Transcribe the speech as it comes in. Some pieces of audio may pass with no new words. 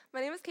My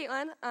name is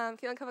Caitlin,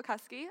 Caitlin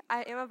Kovakuski.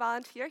 I am a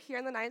volunteer here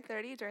in the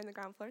 9:30 during the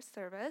ground floor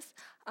service,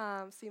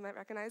 so you might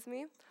recognize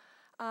me.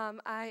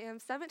 I am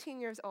 17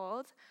 years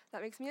old.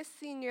 That makes me a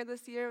senior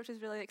this year, which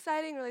is really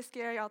exciting, really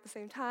scary all at the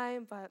same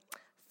time, but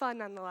fun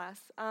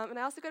nonetheless. And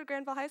I also go to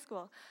Granville High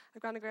School.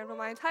 I've gone to Granville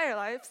my entire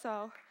life,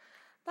 so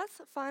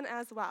that's fun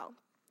as well.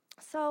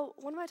 So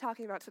what am I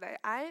talking about today?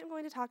 I am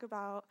going to talk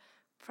about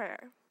prayer.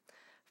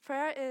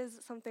 Prayer is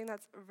something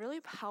that's really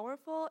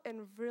powerful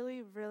and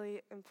really,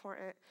 really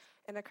important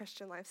in a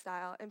Christian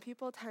lifestyle, and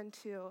people tend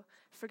to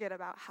forget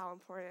about how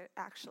important it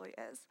actually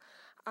is.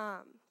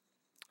 Um,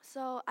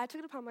 so I took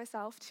it upon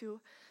myself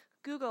to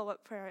Google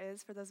what prayer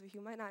is, for those of you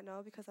who might not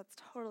know, because that's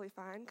totally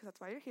fine, because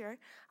that's why you're here.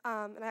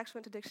 And I actually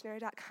went to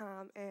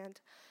dictionary.com, and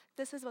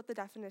this is what the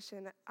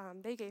definition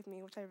they gave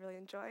me, which I really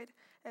enjoyed.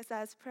 It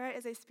says, prayer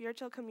is a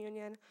spiritual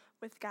communion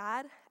with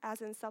God,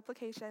 as in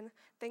supplication,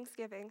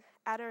 thanksgiving,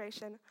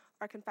 adoration,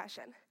 or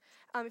confession.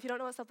 If you don't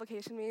know what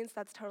supplication means,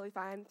 that's totally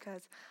fine,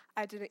 because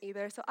I didn't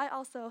either. So I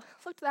also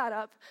looked that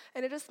up,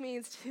 and it just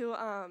means to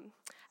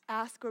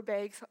ask or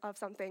beg of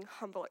something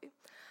humbly.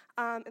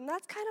 And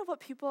that's kind of what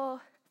people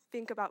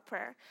think about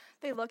prayer.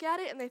 They look at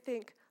it and they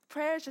think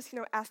prayer is just,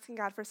 asking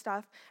God for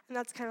stuff, and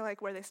that's kind of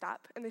like where they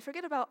stop. And they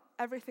forget about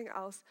everything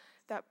else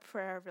that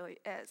prayer really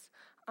is.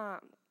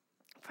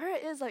 Prayer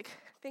is like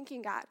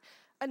thanking God,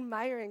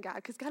 admiring God,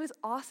 because God is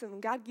awesome,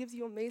 and God gives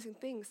you amazing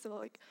things. So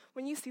like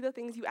when you see the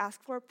things you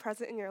ask for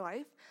present in your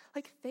life,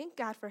 like thank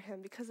God for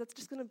him, because that's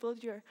just going to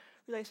build your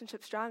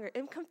relationship stronger.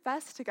 And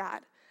confess to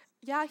God.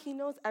 Yeah, he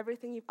knows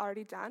everything you've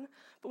already done,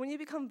 but when you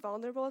become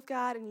vulnerable with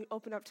God and you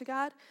open up to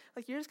God,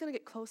 like you're just going to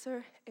get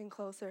closer and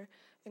closer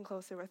and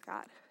closer with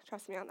God.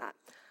 Trust me on that.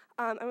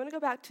 I'm going to go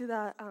back to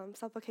the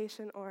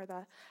supplication or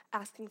the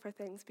asking for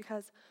things,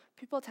 because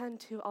people tend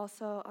to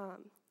also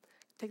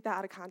take that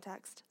out of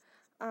context.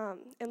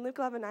 In Luke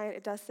 11:9,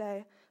 it does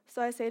say,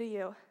 "So I say to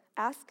you,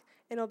 ask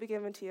and it will be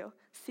given to you.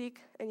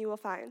 Seek and you will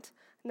find.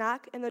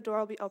 Knock and the door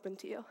will be opened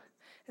to you."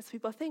 And so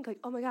people think like,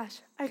 oh my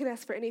gosh, I can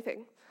ask for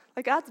anything.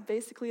 Like God's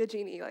basically a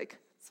genie, like,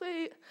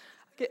 sweet,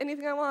 I get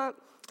anything I want.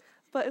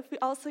 But if we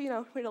also,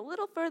 read a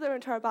little further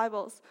into our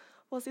Bibles,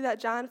 we'll see that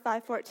John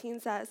 5:14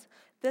 says,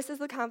 "This is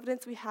the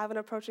confidence we have in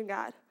approaching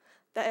God,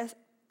 that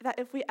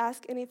if we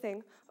ask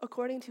anything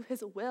according to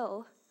his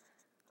will,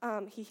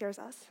 he hears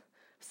us."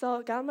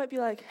 So God might be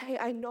like, hey,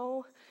 I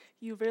know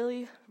you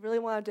really, really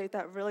want to date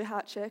that really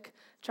hot chick.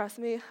 Trust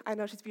me, I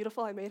know she's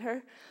beautiful, I made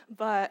her.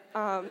 But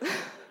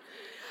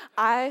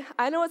I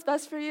know what's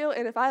best for you,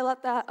 and if I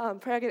let that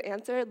prayer get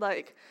answered,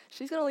 like,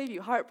 she's going to leave you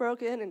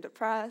heartbroken and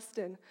depressed,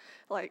 and,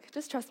 like,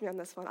 just trust me on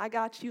this one. I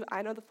got you.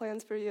 I know the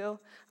plans for you.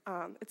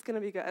 It's going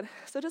to be good.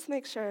 So just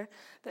make sure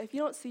that if you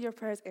don't see your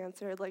prayers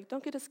answered, like,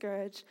 don't get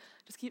discouraged.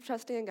 Just keep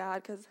trusting in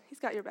God, because he's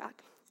got your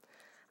back.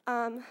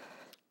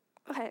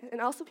 Okay, and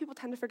also people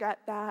tend to forget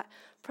that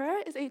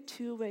prayer is a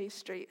two-way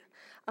street.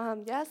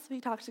 Yes, we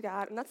talk to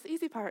God, and that's the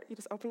easy part. You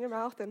just open your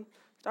mouth and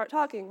start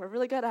talking. We're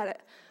really good at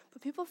it.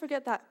 But people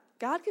forget that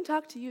God can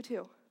talk to you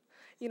too.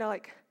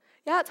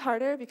 It's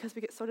harder because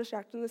we get so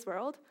distracted in this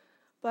world,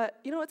 but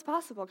it's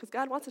possible because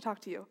God wants to talk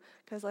to you,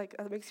 because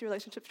that makes your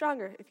relationship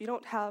stronger. If you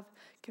don't have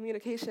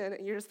communication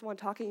and you're just the one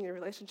talking in your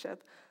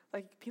relationship,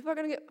 people are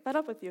going to get fed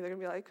up with you. They're going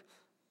to be like,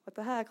 what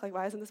the heck?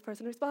 Why isn't this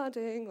person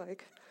responding?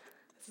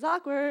 This is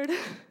awkward.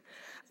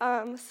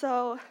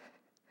 So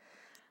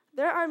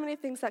there are many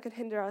things that can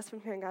hinder us from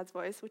hearing God's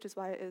voice, which is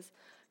why it is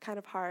kind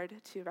of hard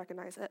to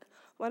recognize it.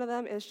 One of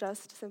them is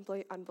just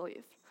simply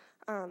unbelief.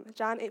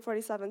 John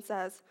 8:47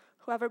 says,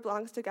 "Whoever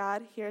belongs to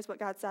God hears what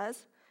God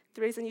says.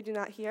 The reason you do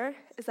not hear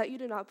is that you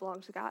do not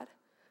belong to God."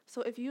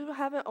 So if you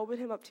haven't opened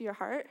him up to your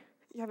heart,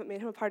 you haven't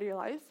made him a part of your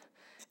life,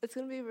 it's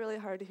going to be really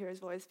hard to hear his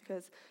voice,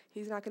 because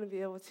he's not going to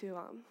be able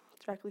to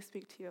directly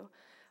speak to you,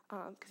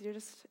 because you're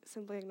just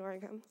simply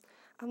ignoring him.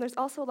 There's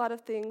also a lot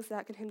of things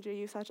that can hinder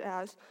you, such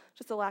as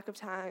just a lack of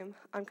time,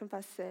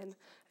 unconfessed sin,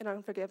 and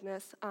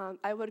unforgiveness.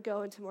 I would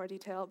go into more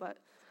detail, but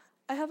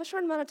I have a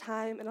short amount of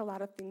time and a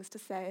lot of things to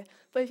say.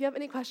 But if you have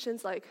any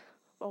questions like,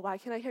 well, why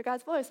can't I hear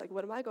God's voice?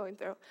 What am I going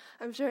through?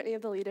 I'm sure any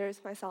of the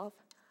leaders, myself,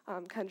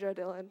 Kendra,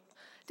 Dylan,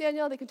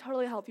 Daniel, they can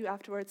totally help you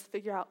afterwards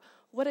figure out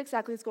what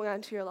exactly is going on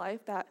in your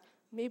life that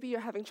maybe you're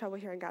having trouble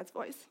hearing God's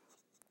voice.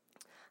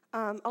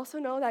 Also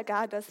know that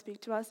God does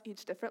speak to us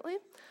each differently.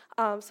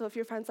 So if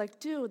your friend's like,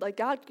 dude,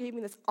 God gave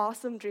me this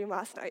awesome dream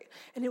last night,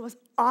 and it was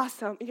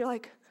awesome, and you're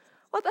like,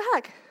 what the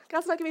heck?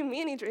 God's not giving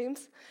me any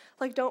dreams.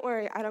 Don't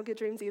worry, I don't get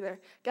dreams either.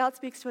 God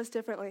speaks to us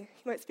differently.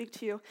 He might speak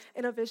to you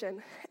in a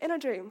vision, in a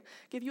dream,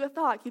 give you a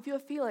thought, give you a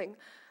feeling.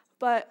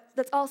 But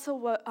that's also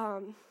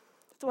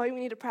that's why we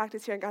need to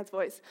practice hearing God's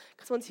voice.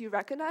 Because once you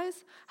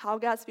recognize how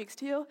God speaks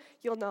to you,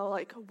 you'll know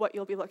what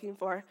you'll be looking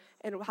for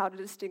and how to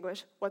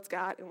distinguish what's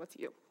God and what's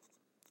you.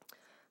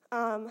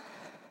 Okay.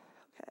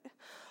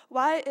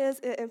 Why is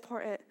it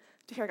important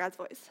to hear God's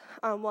voice?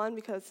 One,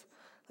 because,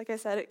 like I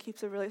said, it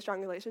keeps a really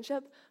strong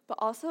relationship, but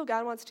also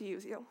God wants to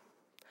use you.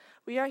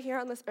 We are here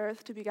on this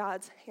earth to be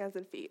God's hands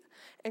and feet,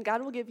 and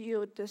God will give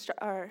you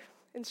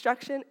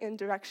instruction and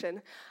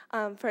direction.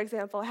 For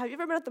example, have you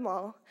ever been at the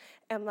mall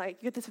and like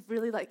you get this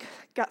really like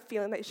gut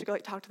feeling that you should go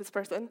like talk to this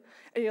person,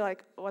 and you're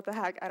like, what the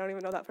heck? I don't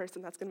even know that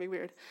person. That's gonna be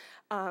weird.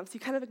 So you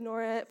kind of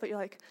ignore it, but you're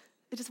like,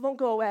 it just won't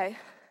go away.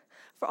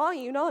 For all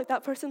you know, like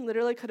that person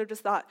literally could have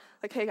just thought,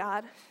 like, hey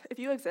God, if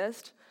you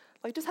exist,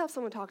 like just have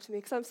someone talk to me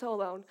because I'm so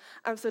alone.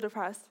 I'm so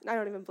depressed, and I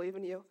don't even believe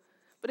in you.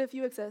 But if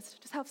you exist,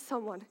 just have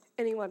someone,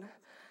 anyone,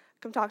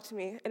 come talk to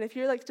me. And if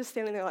you're like just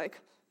standing there like,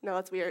 no,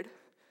 that's weird.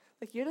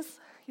 Like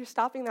you're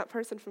stopping that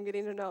person from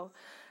getting to know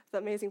the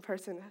amazing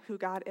person who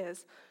God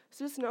is.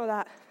 So just know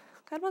that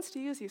God wants to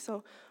use you.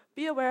 So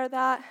be aware of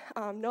that.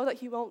 Know that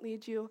he won't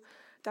lead you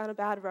down a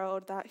bad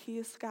road, that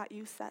he's got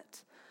you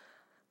set.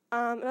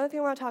 Another thing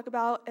I want to talk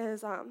about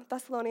is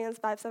Thessalonians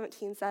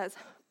 5:17 says,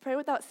 pray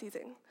without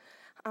ceasing.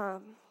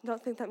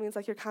 Don't think that means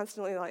like you're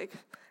constantly like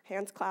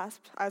hands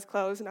clasped, eyes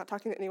closed, and not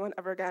talking to anyone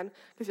ever again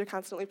because you're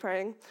constantly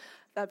praying.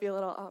 That'd be a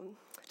little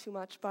too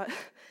much, but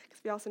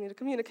because we also need to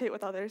communicate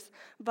with others.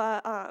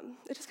 But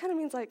it just kind of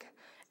means like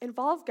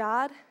involve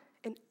God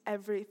in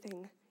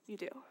everything you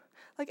do.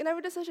 Like in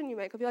every decision you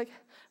make, I'll be like,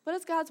 what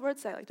does God's word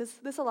say? Like, does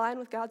this align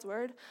with God's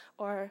word?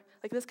 Or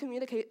like this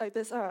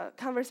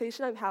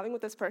conversation I'm having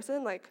with this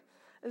person, like,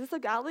 is this a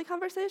godly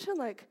conversation?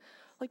 Like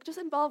just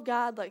involve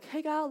God. Like,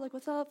 hey God, like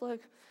what's up?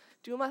 Like,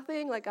 do my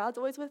thing. Like God's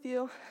always with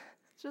you.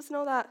 Just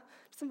know that.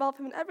 Just involve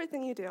him in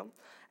everything you do.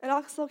 It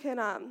also can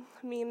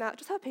mean that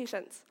just have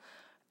patience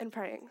in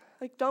praying.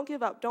 Like don't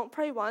give up. Don't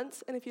pray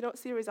once, and if you don't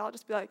see a result,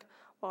 just be like,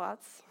 well,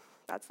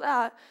 that's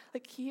that.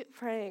 Like keep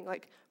praying.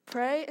 Like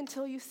pray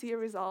until you see a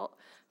result,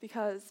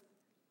 because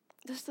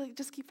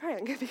just keep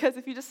praying. Because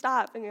if you just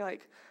stop and you're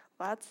like,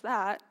 well, that's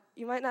that,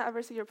 you might not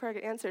ever see your prayer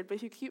get answered. But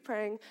if you keep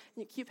praying and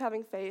you keep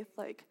having faith,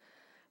 like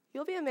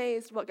you'll be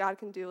amazed what God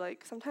can do.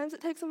 Like sometimes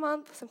it takes a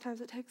month, sometimes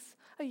it takes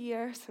a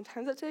year,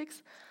 sometimes it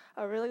takes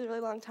a really, really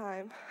long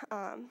time.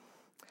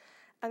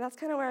 And that's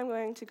kind of where I'm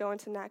going to go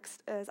into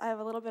next, is I have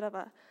a little bit of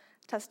a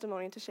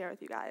testimony to share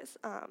with you guys,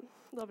 a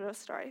little bit of a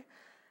story.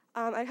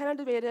 I kind of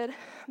debated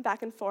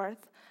back and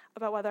forth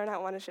about whether or not I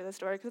want to share this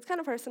story, because it's kind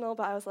of personal,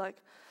 but I was like,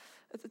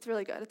 it's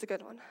really good. It's a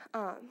good one.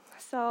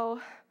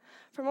 So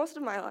for most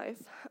of my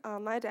life,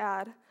 my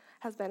dad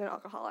has been an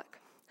alcoholic.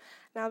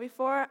 Now,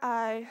 before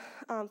I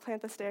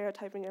plant the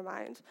stereotype in your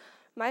mind,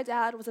 my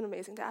dad was an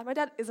amazing dad. My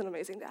dad is an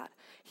amazing dad.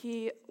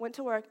 He went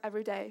to work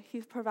every day.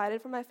 He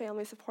provided for my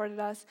family, supported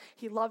us.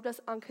 He loved us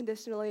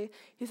unconditionally.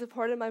 He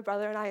supported my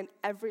brother and I in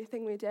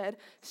everything we did,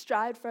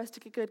 strived for us to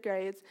get good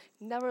grades,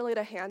 never laid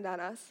a hand on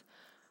us.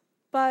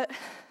 But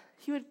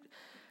he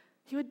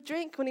would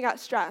drink when he got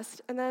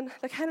stressed, and then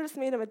that kind of just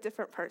made him a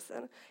different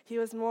person. He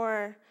was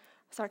more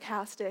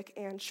sarcastic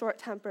and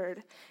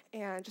short-tempered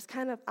and just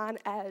kind of on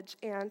edge,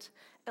 and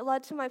it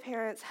led to my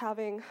parents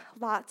having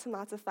lots and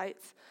lots of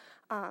fights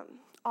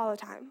all the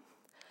time.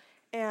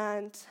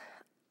 And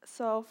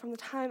so from the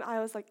time I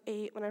was like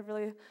 8, when I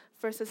really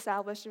first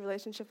established a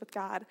relationship with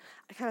God,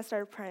 I kind of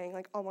started praying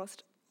like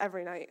almost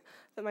every night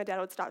that my dad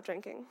would stop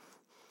drinking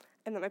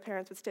and that my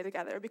parents would stay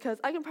together. Because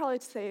I can probably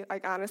say,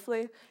 like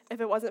honestly,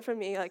 if it wasn't for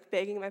me like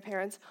begging my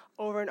parents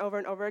over and over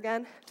and over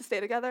again to stay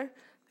together,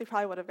 they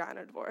probably would have gotten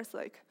a divorce.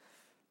 Like,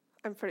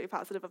 I'm pretty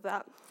positive of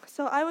that.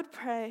 So I would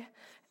pray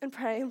and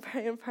pray and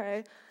pray and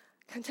pray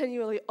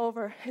continually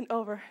over and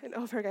over and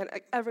over again,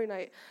 like every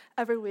night,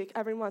 every week,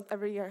 every month,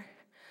 every year.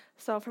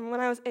 So from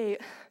when I was 8,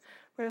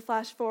 we're going to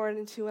flash forward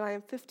into when I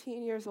am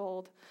 15 years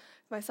old,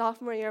 my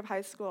sophomore year of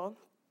high school.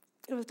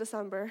 It was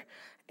December,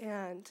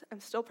 and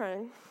I'm still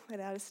praying. My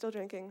dad is still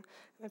drinking.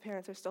 My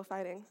parents are still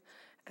fighting.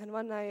 And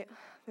one night,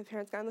 my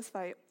parents got in this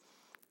fight,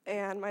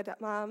 and my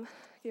mom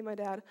gave my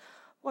dad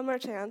one more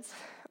chance.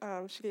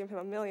 She gave him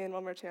a million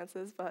one more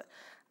chances, but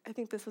I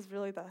think this was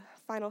really the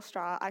final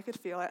straw. I could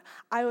feel it.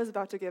 I was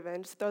about to give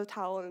in, just throw the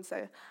towel in and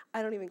say,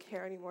 I don't even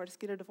care anymore, just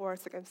get a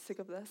divorce, like I'm sick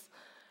of this.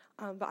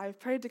 But I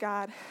prayed to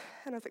God,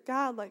 and I was like,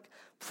 God, like,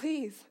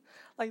 please,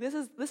 like this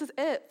is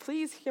it.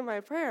 Please hear my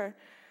prayer.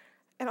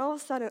 And all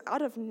of a sudden,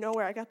 out of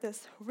nowhere, I got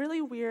this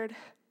really weird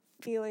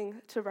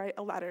feeling to write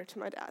a letter to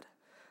my dad.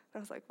 And I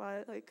was like,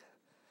 what? Like,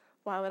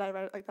 why would I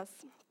write? Like, that's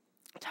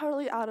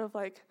totally out of,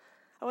 like,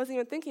 I wasn't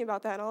even thinking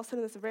about that, and all of a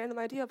sudden this random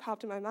idea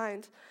popped in my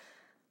mind.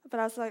 But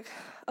I was like,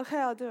 okay,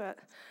 I'll do it.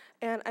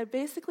 And I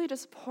basically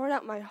just poured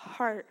out my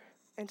heart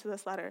into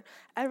this letter.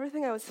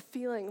 Everything I was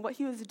feeling, what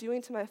he was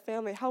doing to my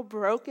family, how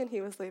broken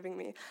he was leaving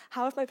me,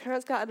 how if my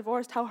parents got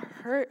divorced, how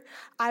hurt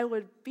I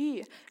would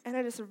be. And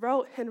I just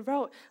wrote and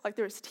wrote. Like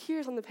there was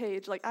tears on the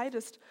page. Like I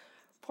just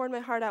poured my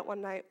heart out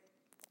one night.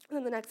 And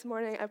then the next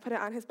morning, I put it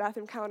on his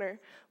bathroom counter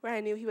where I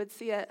knew he would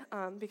see it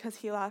because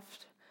he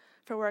left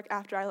for work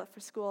after I left for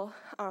school,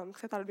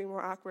 because I thought it'd be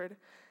more awkward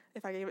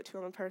if I gave it to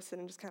him in person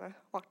and just kind of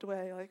walked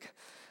away, like,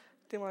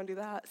 didn't want to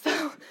do that.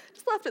 So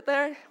just left it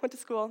there, went to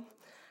school,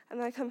 and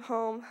then I come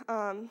home,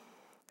 and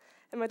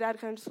my dad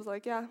kind of just was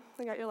like, yeah,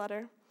 I got your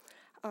letter,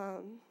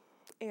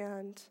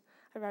 and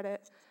I read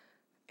it,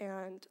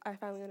 and I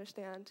finally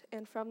understand.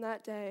 And from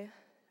that day,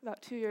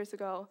 about 2 years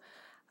ago,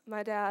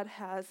 my dad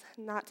has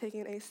not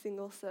taken a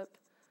single sip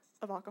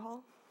of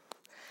alcohol.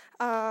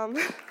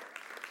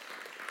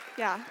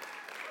 Yeah.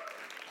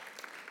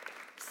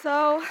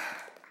 So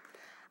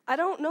I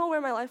don't know where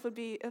my life would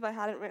be if I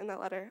hadn't written that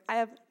letter. I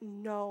have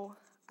no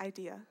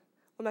idea.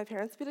 Would my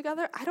parents be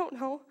together? I don't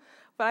know.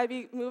 Would I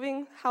be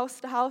moving house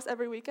to house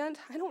every weekend?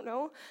 I don't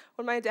know.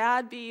 Would my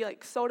dad be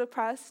like so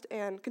depressed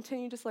and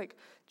continue just like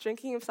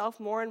drinking himself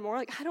more and more?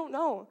 Like, I don't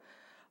know.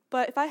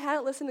 But if I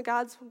hadn't listened to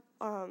God's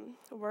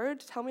word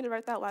to tell me to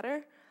write that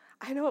letter,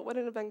 I know it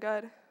wouldn't have been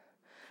good.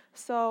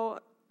 So,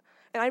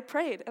 and I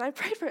prayed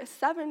for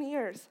 7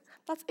 years.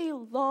 That's a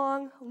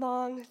long,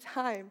 long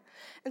time.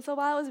 And so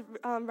while I was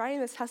writing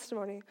this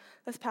testimony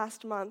this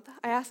past month,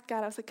 I asked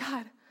God, I was like,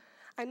 God,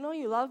 I know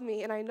you love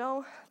me, and I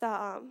know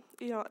that,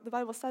 the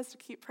Bible says to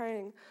keep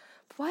praying,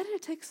 but why did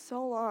it take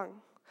so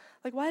long?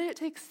 Like, why did it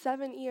take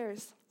 7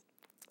 years?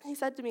 He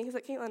said to me, he's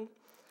like, Caitlin,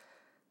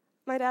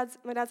 my dad's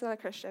not a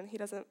Christian. He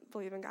doesn't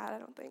believe in God, I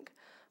don't think.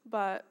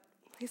 But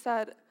he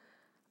said,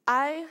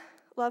 I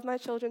love my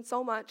children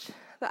so much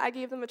that I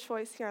gave them a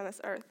choice here on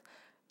this earth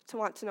to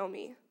want to know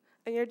me.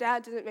 And your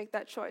dad didn't make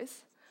that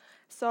choice.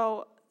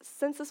 So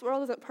since this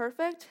world isn't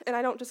perfect, and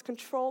I don't just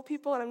control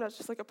people, and I'm not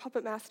just like a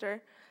puppet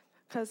master,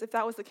 because if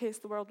that was the case,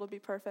 the world would be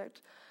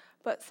perfect.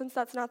 But since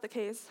that's not the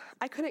case,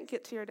 I couldn't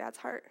get to your dad's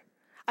heart.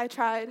 I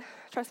tried,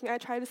 trust me, I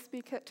tried to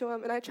speak to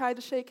him, and I tried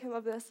to shake him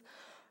of this,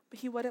 but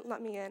he wouldn't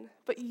let me in.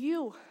 But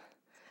you,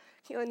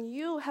 Caitlin,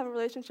 you have a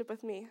relationship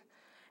with me.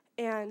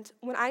 And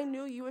when I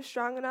knew you were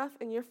strong enough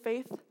and your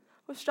faith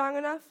was strong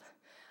enough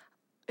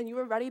and you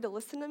were ready to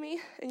listen to me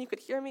and you could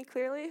hear me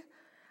clearly,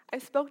 I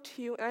spoke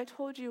to you and I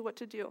told you what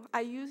to do. I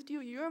used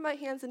you. You were my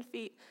hands and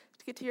feet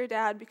to get to your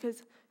dad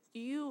because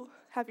you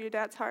have your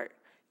dad's heart.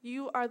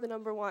 You are the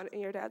number one in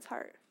your dad's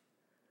heart.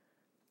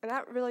 And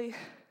that really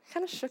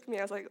kind of shook me.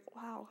 I was like,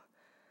 wow.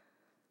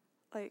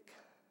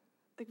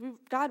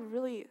 God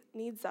really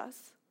needs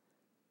us.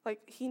 Like,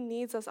 he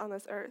needs us on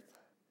this earth.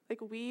 Like,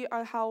 we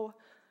are how...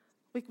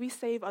 we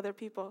save other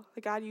people.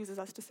 Like, God uses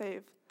us to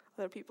save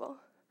other people.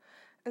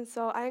 And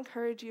so I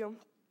encourage you,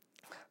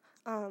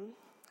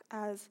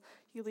 as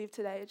you leave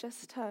today,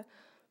 just to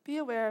be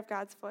aware of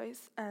God's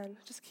voice and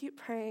just keep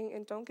praying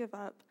and don't give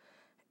up.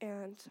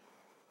 And,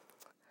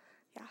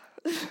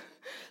 yeah.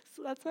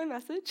 So that's my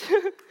message.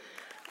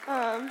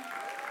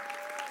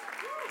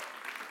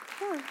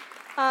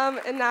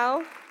 And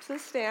now, to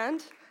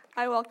stand,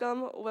 I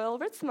welcome Will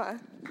Ritzma.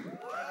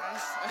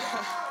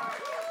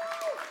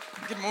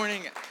 Good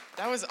morning.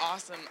 That was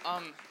awesome.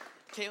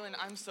 Caitlin,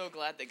 I'm so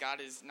glad that God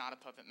is not a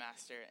puppet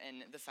master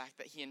and the fact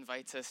that he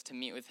invites us to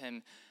meet with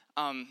him.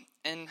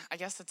 And I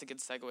guess that's a good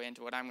segue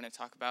into what I'm going to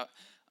talk about.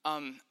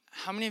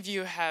 How many of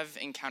you have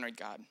encountered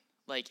God?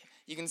 Like,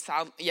 you can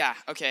sound, yeah,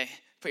 okay,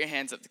 put your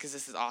hands up because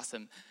this is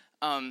awesome.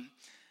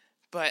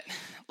 But,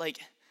 like,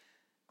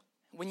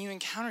 when you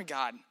encounter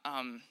God,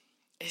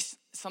 it's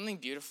something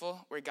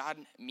beautiful where God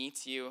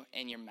meets you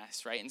in your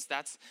mess, right? And so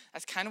that's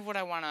kind of what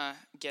I want to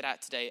get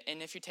at today.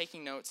 And if you're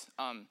taking notes,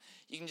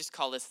 you can just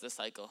call this the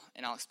cycle,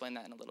 and I'll explain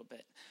that in a little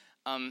bit.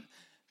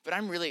 But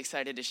I'm really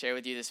excited to share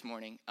with you this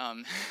morning.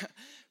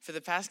 For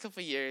the past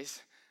couple of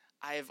years,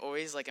 I have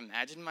always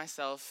imagined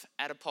myself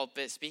at a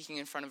pulpit speaking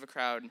in front of a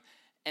crowd,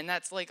 and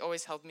that's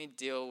always helped me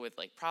deal with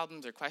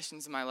problems or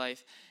questions in my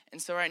life.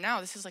 And so right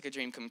now, this is a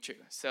dream come true.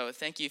 So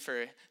thank you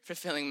for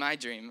fulfilling my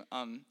dream.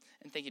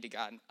 And thank you to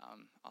God,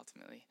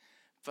 ultimately.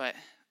 But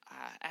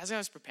as I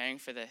was preparing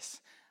for this,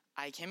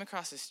 I came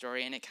across a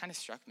story, and it kind of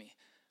struck me.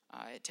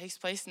 It takes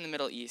place in the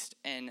Middle East,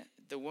 and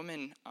the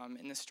woman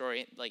in the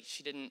story,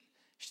 she didn't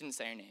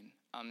say her name.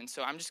 And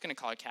so I'm just going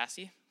to call her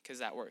Cassie, because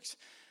that works.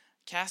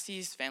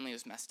 Cassie's family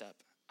was messed up.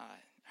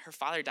 Her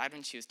father died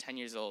when she was 10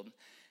 years old,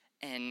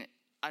 and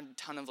a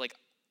ton of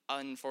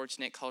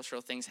unfortunate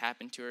cultural things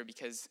happened to her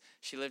because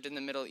she lived in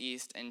the Middle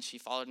East, and she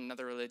followed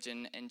another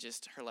religion, and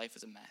just her life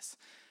was a mess.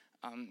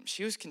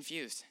 She was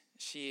confused.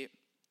 She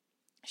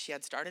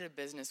had started a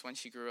business when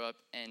she grew up,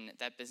 and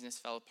that business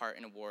fell apart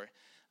in a war,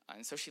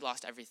 and so she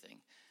lost everything.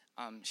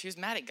 She was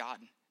mad at God.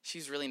 She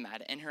was really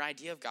mad, and her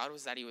idea of God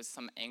was that he was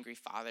some angry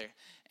father,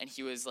 and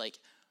he was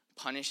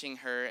punishing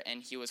her,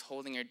 and he was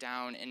holding her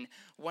down. And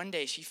one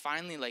day she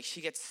finally she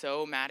gets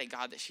so mad at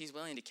God that she's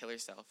willing to kill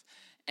herself.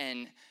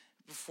 And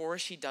before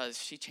she does,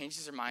 she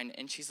changes her mind,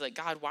 and she's like,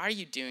 God, why are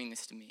you doing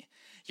this to me?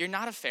 You're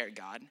not a fair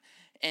God.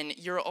 And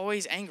you're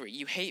always angry.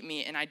 You hate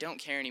me, and I don't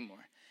care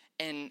anymore.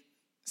 And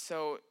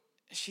so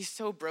she's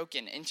so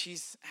broken, and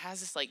has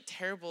this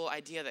terrible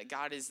idea that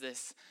God is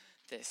this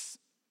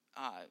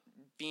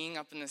being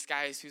up in the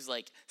skies who's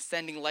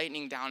sending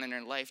lightning down in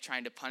her life,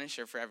 trying to punish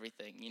her for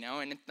everything,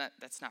 And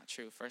that's not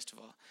true, first of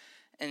all.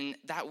 And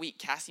that week,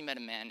 Cassie met a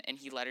man, and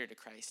he led her to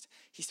Christ.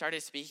 He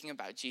started speaking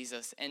about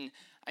Jesus, and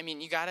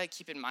you gotta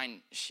keep in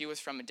mind she was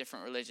from a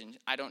different religion.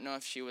 I don't know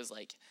if she was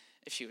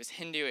if she was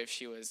Hindu, if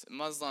she was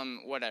Muslim,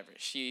 whatever.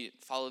 She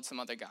followed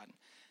some other God.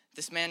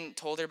 This man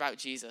told her about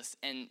Jesus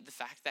and the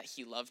fact that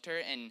he loved her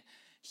and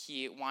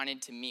he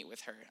wanted to meet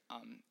with her.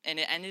 And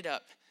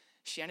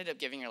she ended up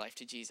giving her life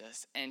to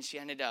Jesus, and she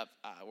ended up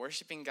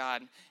worshiping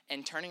God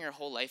and turning her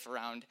whole life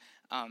around.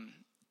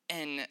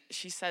 And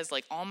she says,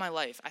 like, all my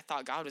life, I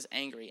thought God was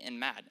angry and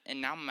mad.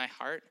 And now my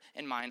heart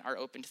and mind are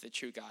open to the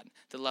true God,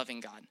 the loving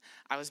God.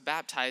 I was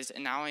baptized,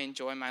 and now I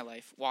enjoy my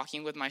life,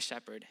 walking with my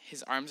shepherd.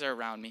 His arms are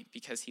around me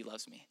because he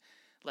loves me.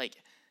 Like,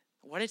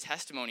 what a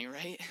testimony,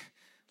 right?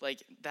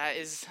 Like, that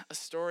is a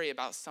story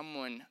about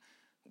someone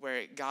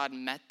where God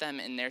met them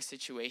in their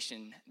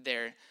situation,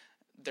 their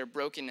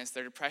brokenness,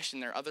 their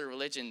depression, their other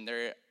religion,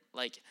 their,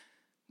 like,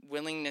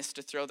 willingness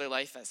to throw their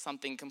life at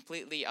something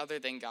completely other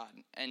than God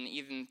and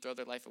even throw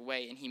their life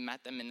away. And he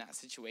met them in that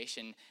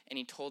situation, and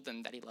he told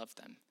them that he loved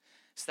them.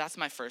 So that's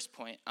my first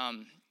point,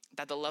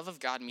 that the love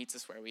of God meets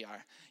us where we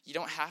are. You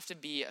don't have to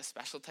be a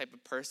special type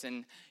of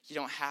person. You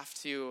don't have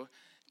to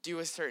do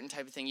a certain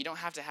type of thing. You don't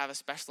have to have a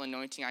special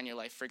anointing on your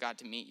life for God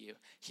to meet you.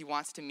 He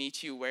wants to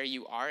meet you where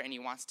you are, and he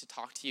wants to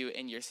talk to you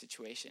in your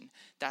situation.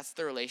 That's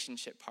the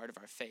relationship part of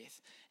our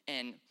faith.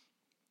 And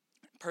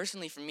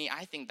personally, for me,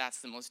 I think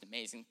that's the most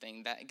amazing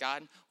thing, that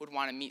God would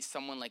want to meet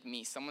someone like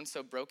me, someone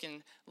so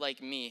broken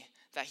like me,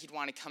 that he'd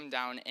want to come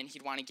down and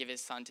he'd want to give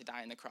his son to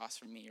die on the cross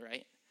for me,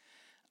 right?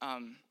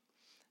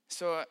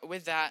 So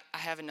with that, I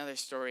have another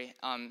story,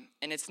 and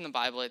it's in the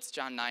Bible. It's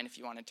John 9 if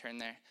you want to turn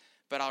there,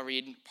 but I'll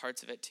read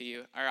parts of it to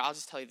you, or I'll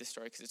just tell you the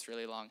story because it's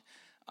really long.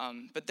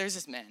 But there's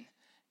this man,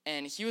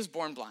 and he was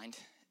born blind.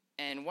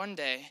 And one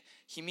day,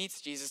 he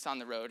meets Jesus on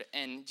the road,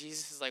 and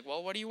Jesus is like,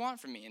 well, what do you want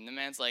from me? And the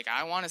man's like,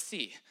 I want to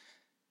see,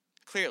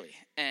 clearly.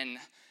 And,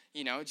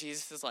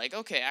 Jesus is like,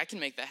 okay, I can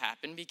make that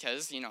happen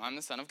because, I'm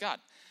the Son of God.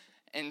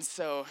 And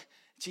so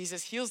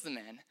Jesus heals the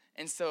man.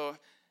 And so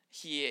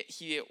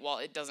well,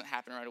 it doesn't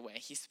happen right away.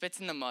 He spits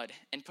in the mud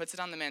and puts it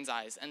on the man's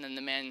eyes, and then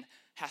the man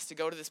has to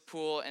go to this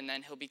pool, and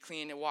then he'll be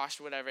clean and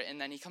washed, whatever,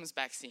 and then he comes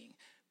back seeing.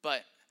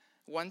 But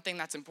one thing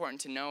that's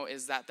important to know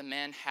is that the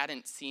man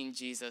hadn't seen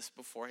Jesus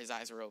before his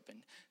eyes were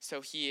opened.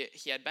 So he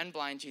had been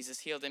blind. Jesus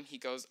healed him.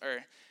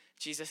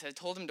 Jesus had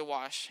told him to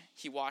wash.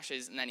 He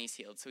washes, and then he's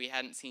healed. So he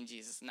hadn't seen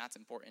Jesus, and that's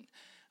important.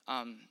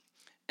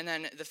 And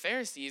then the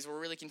Pharisees were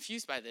really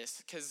confused by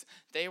this because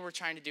they were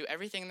trying to do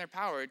everything in their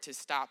power to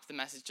stop the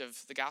message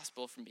of the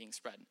gospel from being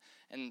spread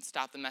and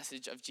stop the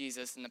message of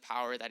Jesus and the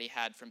power that he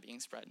had from being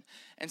spread.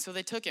 And so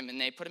they took him and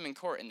they put him in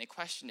court and they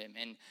questioned him,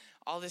 and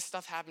all this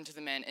stuff happened to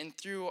the man. And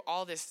through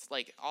all this,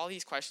 all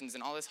these questions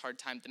and all this hard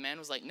time, the man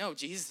was like, no,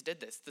 Jesus did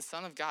this. The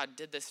Son of God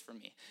did this for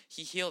me.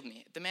 He healed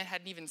me. The man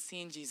hadn't even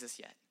seen Jesus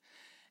yet.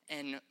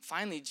 And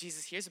finally,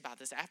 Jesus hears about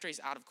this after he's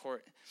out of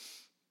court.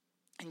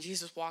 And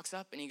Jesus walks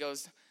up and he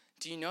goes,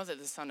 do you know that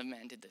the Son of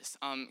Man did this?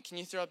 Can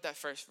you throw up that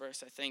first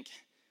verse, I think?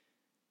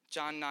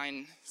 John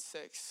 9:6.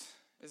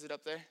 Is it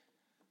up there?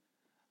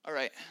 All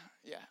right.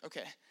 Yeah,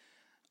 okay.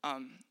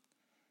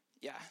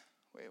 Yeah.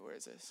 Wait, where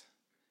is this?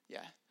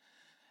 Yeah.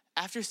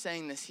 After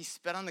saying this, he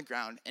spit on the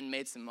ground and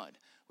made some mud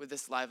with the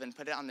saliva and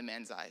put it on the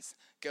man's eyes.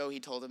 Go, he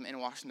told him,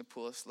 and wash in the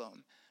pool of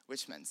Siloam,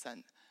 which meant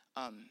sent.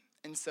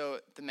 And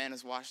so the man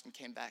was washed and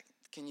came back.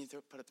 Can you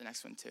put up the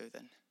next one too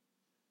then?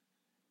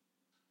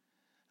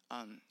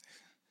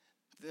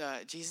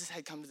 Jesus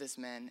had come to this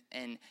man,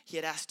 and he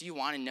had asked, do you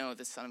want to know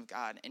the Son of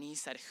God? And he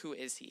said, who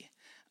is he?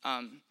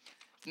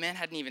 The man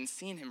hadn't even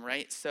seen him,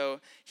 right?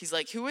 So he's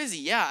like, who is he?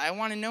 Yeah, I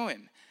want to know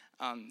him.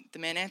 The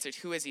man answered,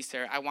 who is he,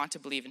 sir? I want to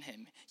believe in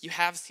him. You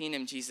have seen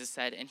him, Jesus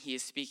said, and he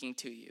is speaking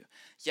to you.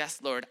 Yes,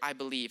 Lord, I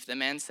believe, the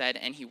man said,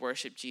 and he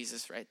worshiped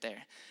Jesus right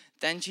there.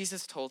 Then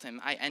Jesus told him,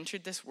 I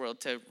entered this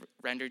world to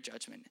render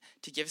judgment,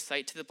 to give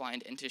sight to the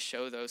blind, and to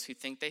show those who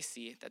think they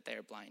see that they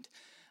are blind.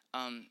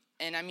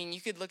 And I mean, you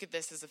could look at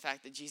this as the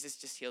fact that Jesus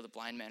just healed a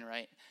blind man,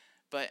 right?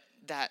 But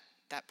that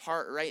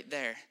part right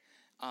there,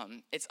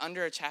 it's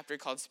under a chapter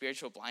called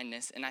spiritual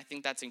blindness, and I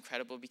think that's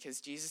incredible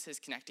because Jesus is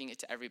connecting it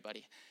to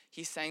everybody.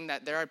 He's saying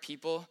that there are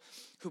people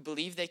who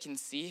believe they can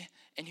see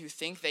and who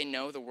think they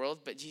know the world,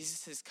 but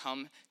Jesus has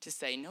come to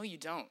say, no, you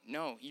don't.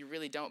 No, you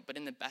really don't, but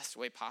in the best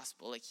way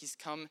possible. Like, he's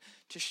come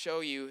to show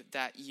you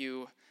that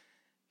you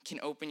can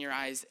open your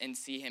eyes and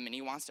see him, and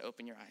he wants to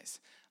open your eyes.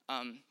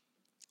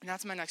 And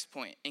that's my next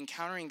point.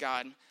 Encountering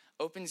God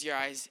opens your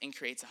eyes and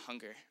creates a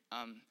hunger.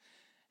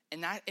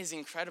 And that is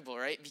incredible,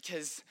 right?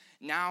 Because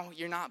now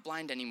you're not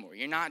blind anymore.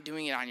 You're not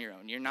doing it on your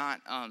own. You're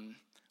not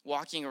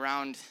walking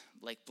around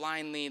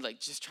blindly,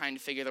 just trying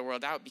to figure the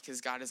world out,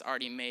 because God has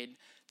already made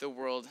the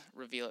world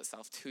reveal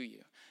itself to you.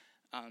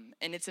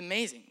 And it's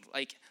amazing.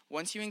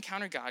 Once you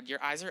encounter God,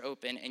 your eyes are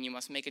open and you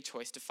must make a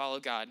choice to follow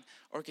God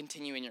or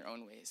continue in your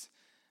own ways.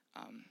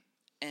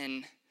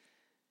 And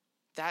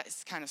that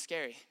is kind of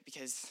scary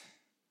because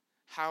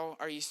how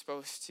are you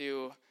supposed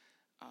to,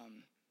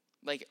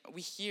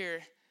 we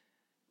hear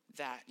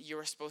that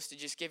you're supposed to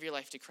just give your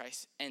life to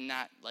Christ and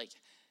that,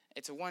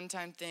 it's a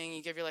one-time thing.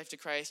 You give your life to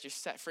Christ, you're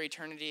set for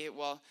eternity.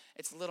 Well,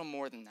 it's a little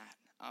more than that.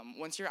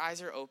 Once your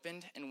eyes are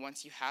opened and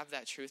once you have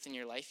that truth in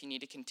your life, you need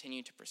to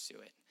continue to pursue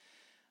it.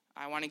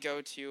 I want to go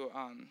to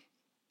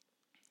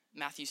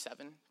Matthew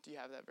 7. Do you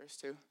have that verse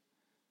too?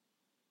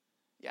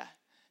 Yeah.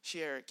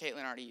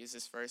 Caitlin already used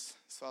this verse,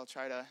 so I'll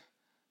try to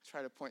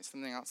point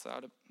something else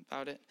out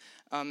about it.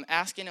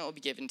 Ask and it will be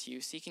given to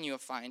you. Seek and you will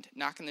find.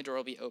 Knock and the door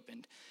will be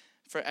opened.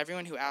 For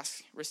everyone who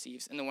asks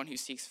receives, and the one who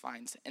seeks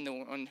finds, and the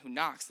one who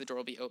knocks, the door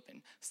will be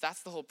open. So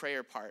that's the whole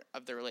prayer part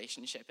of the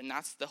relationship, and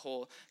that's the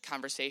whole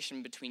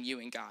conversation between you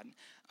and God.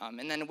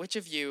 And then which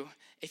of you,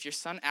 if your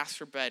son asks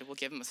for bread, will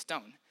give him a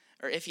stone?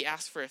 Or if he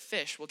asks for a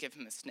fish, will give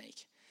him a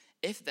snake?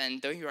 If then,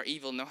 though you are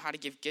evil, know how to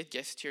give good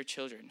gifts to your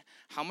children,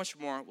 how much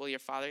more will your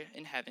Father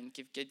in heaven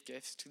give good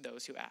gifts to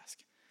those who ask?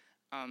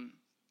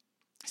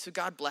 So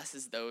God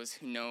blesses those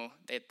who know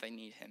that they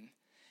need him.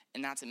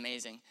 And that's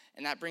amazing.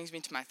 And that brings me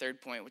to my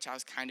third point, which I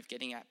was kind of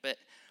getting at. But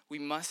we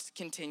must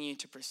continue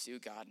to pursue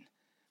God.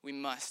 We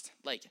must.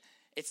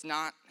 It's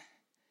not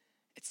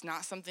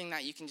something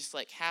that you can just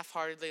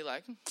half-heartedly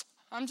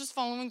I'm just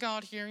following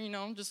God here,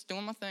 just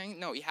doing my thing.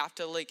 No, you have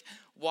to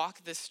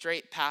walk the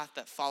straight path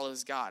that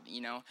follows God,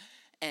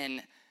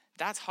 And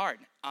that's hard.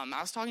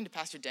 I was talking to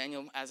Pastor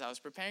Daniel as I was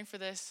preparing for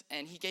this,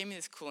 and he gave me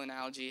this cool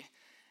analogy.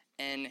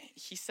 And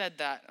he said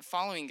that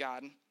following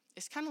God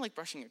is kind of like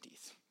brushing your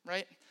teeth,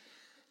 right?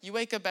 You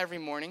wake up every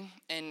morning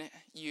and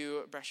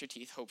you brush your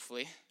teeth,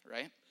 hopefully,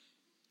 right?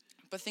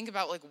 But think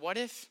about, what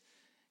if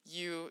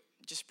you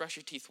just brush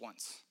your teeth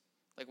once?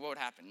 What would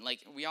happen?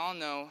 We all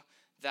know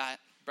that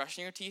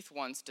brushing your teeth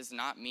once does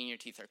not mean your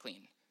teeth are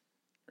clean,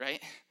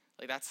 right?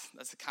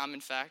 That's a common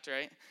fact,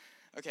 right?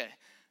 Okay.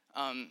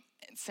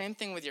 Same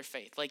thing with your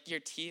faith. Your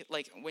teeth,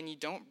 when you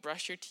don't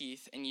brush your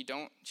teeth and you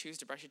don't choose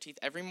to brush your teeth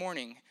every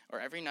morning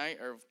or every night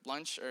or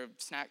lunch or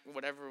snack,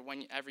 whatever,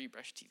 whenever you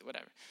brush your teeth,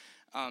 whatever,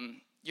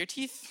 your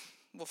teeth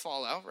will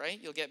fall out, right?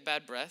 You'll get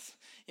bad breath.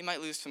 You might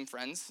lose some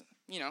friends.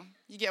 You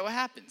get what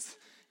happens.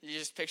 You're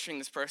just picturing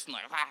this person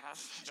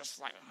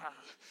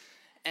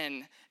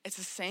And it's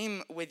the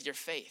same with your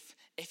faith.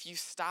 If you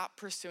stop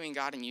pursuing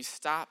God and you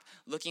stop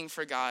looking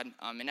for God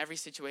in every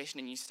situation,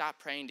 and you stop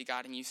praying to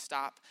God and you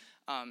stop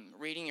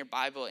reading your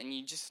Bible and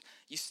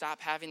you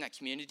stop having that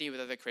community with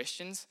other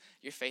Christians,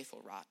 your faith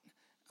will rot.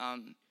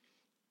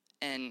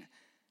 And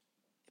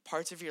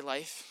parts of your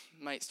life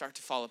might start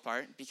to fall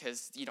apart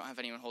because you don't have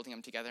anyone holding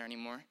them together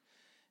anymore.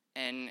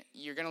 And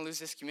you're going to lose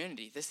this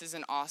community. This is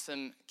an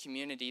awesome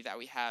community that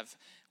we have.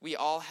 We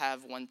all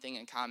have one thing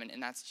in common,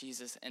 and that's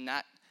Jesus. And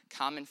that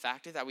common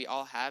factor that we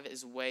all have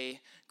is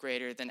way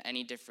greater than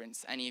any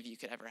difference any of you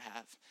could ever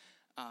have.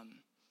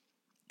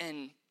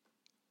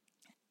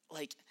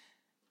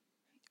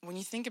 When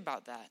you think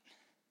about that,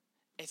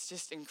 it's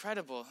just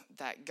incredible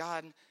that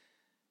God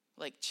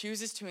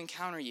chooses to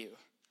encounter you,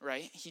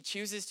 right? He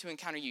chooses to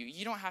encounter you.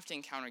 You don't have to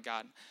encounter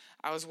God.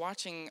 I was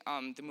watching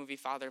the movie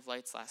Father of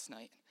Lights last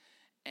night,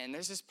 and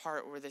there's this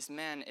part where this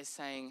man is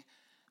saying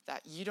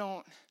that you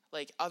don't,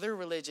 other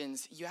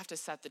religions, you have to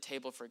set the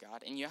table for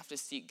God, and you have to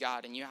seek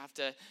God, and you have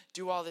to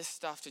do all this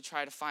stuff to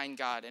try to find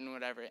God and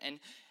whatever. And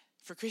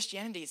for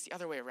Christianity, it's the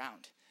other way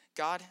around.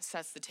 God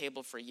sets the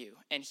table for you,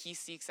 and he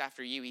seeks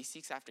after you. He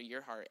seeks after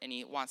your heart, and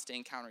he wants to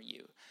encounter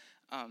you.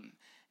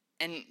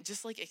 And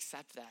just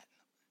accept that.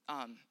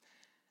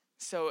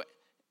 So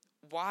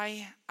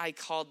why I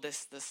called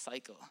this the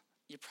cycle,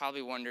 you're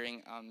probably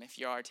wondering if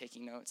you are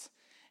taking notes.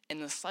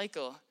 And the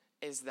cycle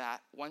is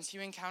that once you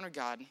encounter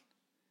God,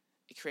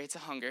 it creates a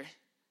hunger.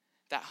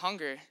 That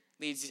hunger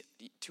leads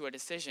to a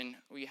decision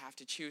where you have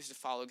to choose to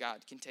follow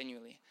God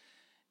continually.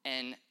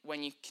 And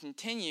when you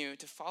continue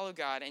to follow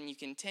God and you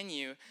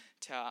continue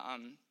to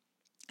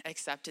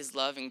accept his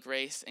love and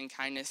grace and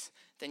kindness,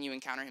 then you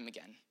encounter him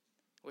again,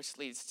 which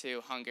leads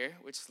to hunger,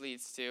 which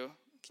leads to,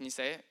 can you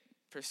say it?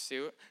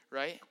 Pursuit,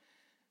 right?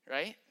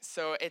 Right?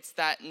 So it's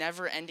that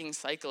never-ending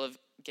cycle of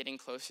getting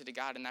closer to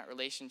God in that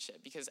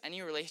relationship. Because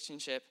any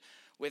relationship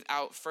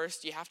without,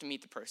 first, you have to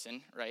meet the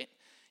person, right?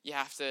 You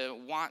have to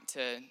want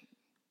to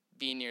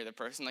be near the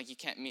person. You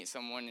can't meet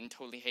someone and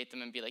totally hate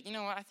them and be like, you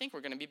know what, I think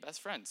we're going to be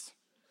best friends.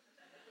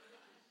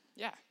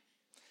 Yeah.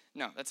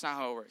 No, that's not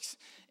how it works.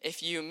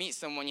 If you meet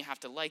someone, you have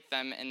to like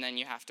them, and then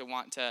you have to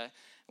want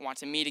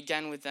to meet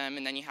again with them,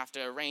 and then you have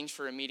to arrange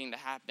for a meeting to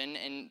happen,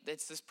 and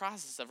it's this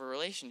process of a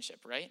relationship,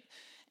 right?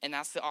 And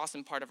that's the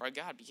awesome part of our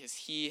God, because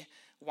he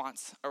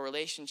wants a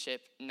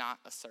relationship, not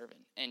a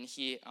servant. And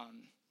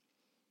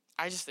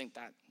I just think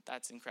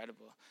that's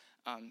incredible.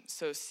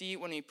 So see,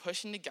 when we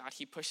push into God,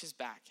 he pushes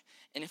back.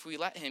 And if we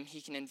let him,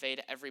 he can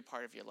invade every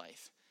part of your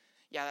life.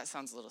 Yeah, that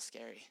sounds a little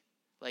scary.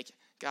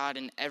 God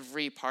in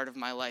every part of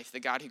my life, the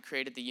God who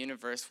created the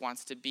universe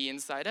wants to be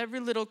inside every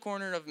little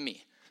corner of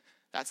me.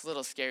 That's a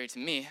little scary to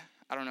me.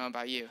 I don't know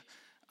about you.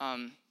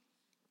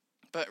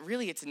 But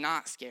really, it's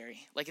not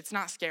scary. It's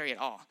not scary at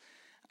all.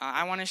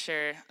 I want to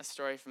share a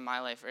story from my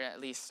life, or at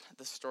least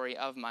the story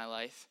of my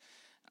life.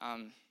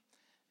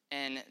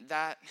 And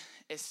that,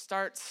 it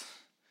starts,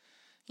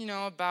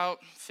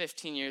 about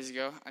 15 years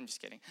ago. I'm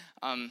just kidding.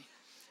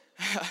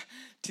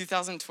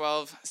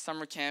 2012,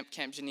 summer camp,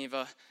 Camp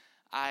Geneva.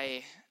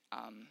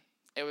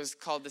 It was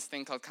called this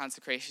thing called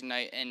Consecration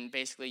Night, and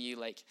basically you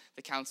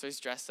the counselors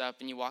dress up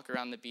and you walk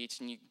around the beach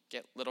and you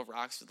get little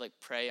rocks with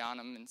pray on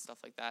them and stuff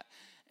like that.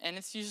 And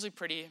it's usually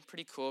pretty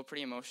cool,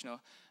 pretty emotional.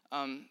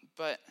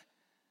 But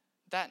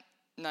that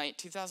night,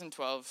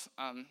 2012,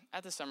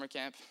 at the summer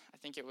camp, I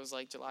think it was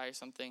July or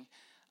something,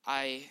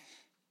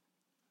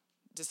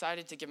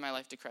 decided to give my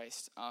life to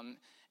Christ. And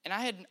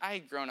I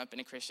had grown up in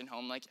a Christian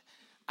home. Like,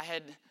 I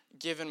had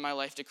given my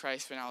life to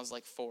Christ when I was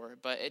like 4,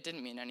 but it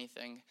didn't mean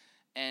anything.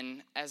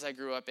 And as I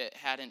grew up, it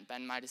hadn't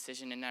been my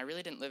decision, and I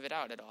really didn't live it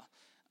out at all.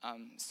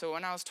 So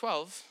when I was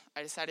 12,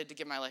 I decided to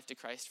give my life to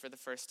Christ for the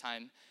first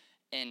time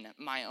in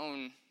my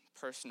own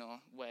personal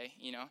way,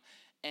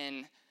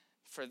 And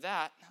for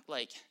that,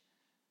 like,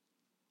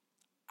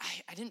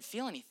 I didn't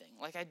feel anything.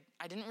 Like,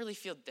 I didn't really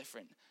feel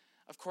different.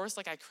 Of course,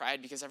 like, I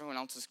cried because everyone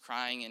else was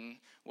crying and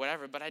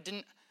whatever, but I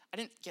didn't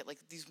get like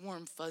these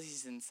warm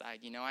fuzzies inside,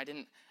 I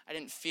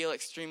didn't feel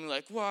extremely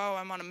like, wow,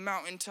 I'm on a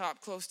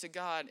mountaintop close to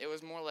God. It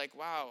was more like,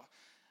 wow,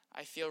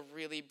 I feel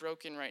really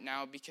broken right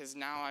now because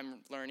now I'm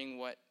learning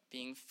what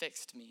being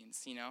fixed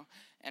means,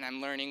 and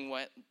I'm learning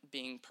what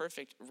being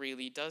perfect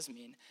really does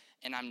mean,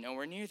 and I'm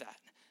nowhere near that.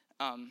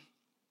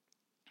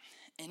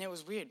 And it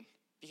was weird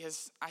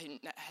because I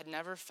had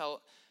never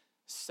felt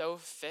so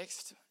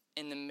fixed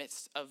in the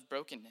midst of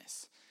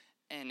brokenness,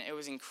 and it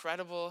was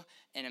incredible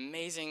and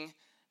amazing,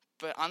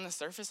 but on the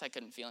surface, I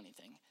couldn't feel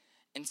anything.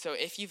 And so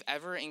if you've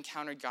ever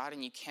encountered God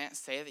and you can't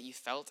say that you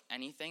felt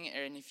anything,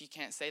 and if you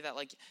can't say that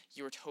like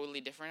you were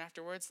totally different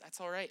afterwards, that's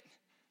all right.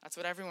 That's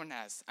what everyone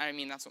has. I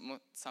mean, that's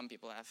what some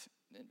people have.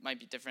 It might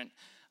be different.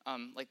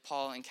 Like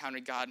Paul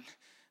encountered God,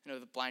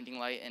 the blinding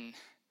light and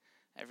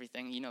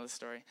everything. You know the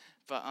story.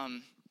 But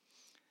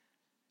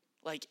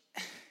like,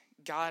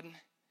 God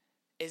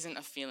isn't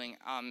a feeling.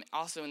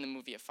 Also in the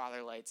movie A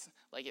Father Lights,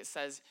 like it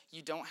says,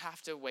 you don't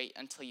have to wait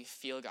until you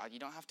feel God. You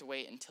don't have to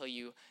wait until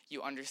you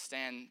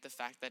understand the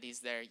fact that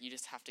he's there. You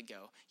just have to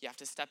go. You have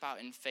to step out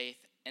in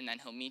faith, and then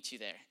he'll meet you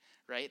there,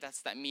 right?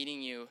 That's that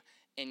meeting you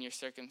in your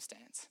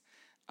circumstance.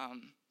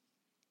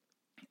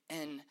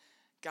 And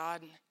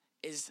God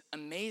is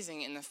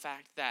amazing in the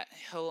fact that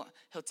he'll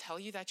tell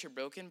you that you're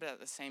broken, but at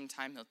the same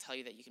time, he'll tell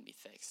you that you can be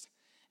fixed.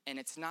 And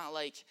it's not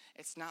like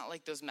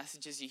those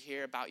messages you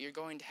hear about you're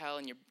going to hell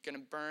and you're going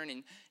to burn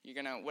and you're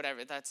going to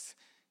whatever. That's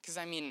because,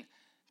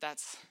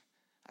 that's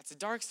a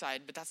dark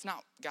side, but that's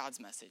not God's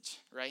message,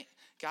 right?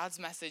 God's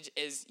message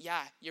is,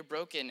 yeah, you're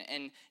broken,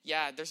 and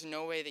yeah, there's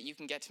no way that you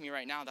can get to me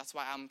right now. That's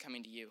why I'm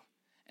coming to you.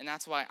 And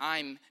that's why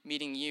I'm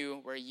meeting you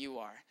where you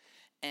are.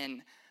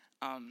 And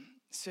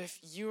so if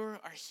you are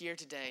here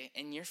today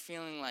and you're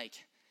feeling like,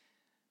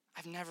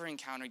 I've never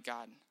encountered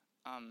God,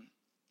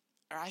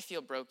 or I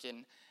feel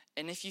broken,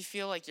 and if you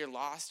feel like you're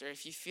lost, or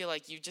if you feel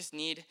like you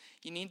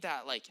need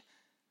that, like,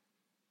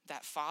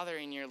 that father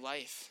in your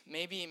life.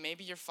 Maybe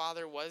your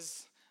father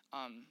was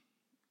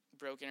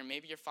broken, or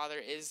maybe you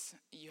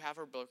have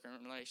a broken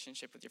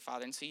relationship with your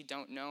father, and so you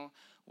don't know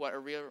what a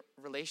real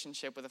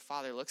relationship with a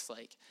father looks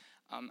like.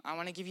 I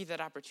want to give you that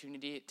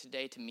opportunity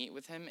today to meet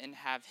with him and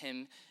have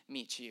him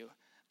meet you.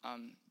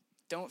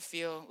 Don't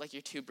feel like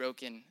you're too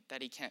broken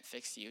that he can't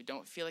fix you.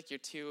 Don't feel like you're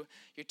too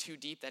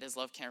deep that his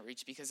love can't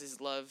reach, because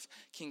his love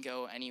can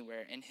go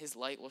anywhere, and his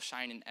light will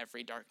shine in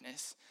every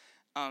darkness.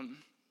 And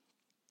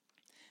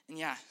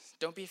yeah,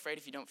 don't be afraid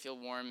if you don't feel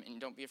warm,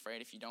 and don't be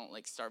afraid if you don't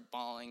like start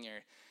bawling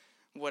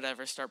or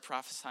whatever, start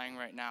prophesying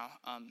right now.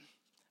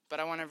 But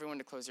I want everyone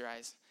to close your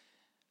eyes.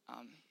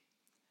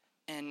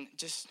 And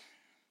just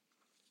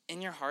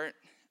in your heart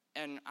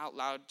and out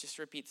loud, just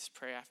repeat this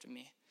prayer after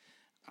me.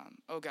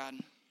 Oh God,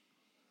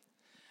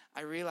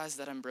 I realize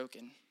that I'm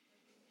broken.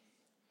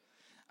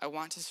 I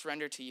want to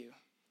surrender to you.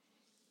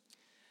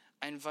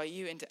 I invite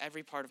you into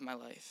every part of my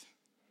life.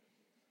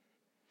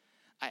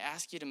 I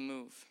ask you to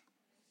move,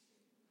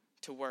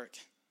 to work,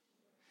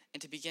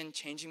 and to begin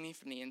changing me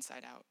from the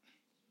inside out.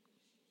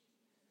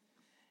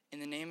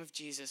 In the name of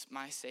Jesus,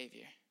 my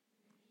Savior.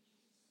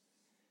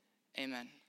 Amen.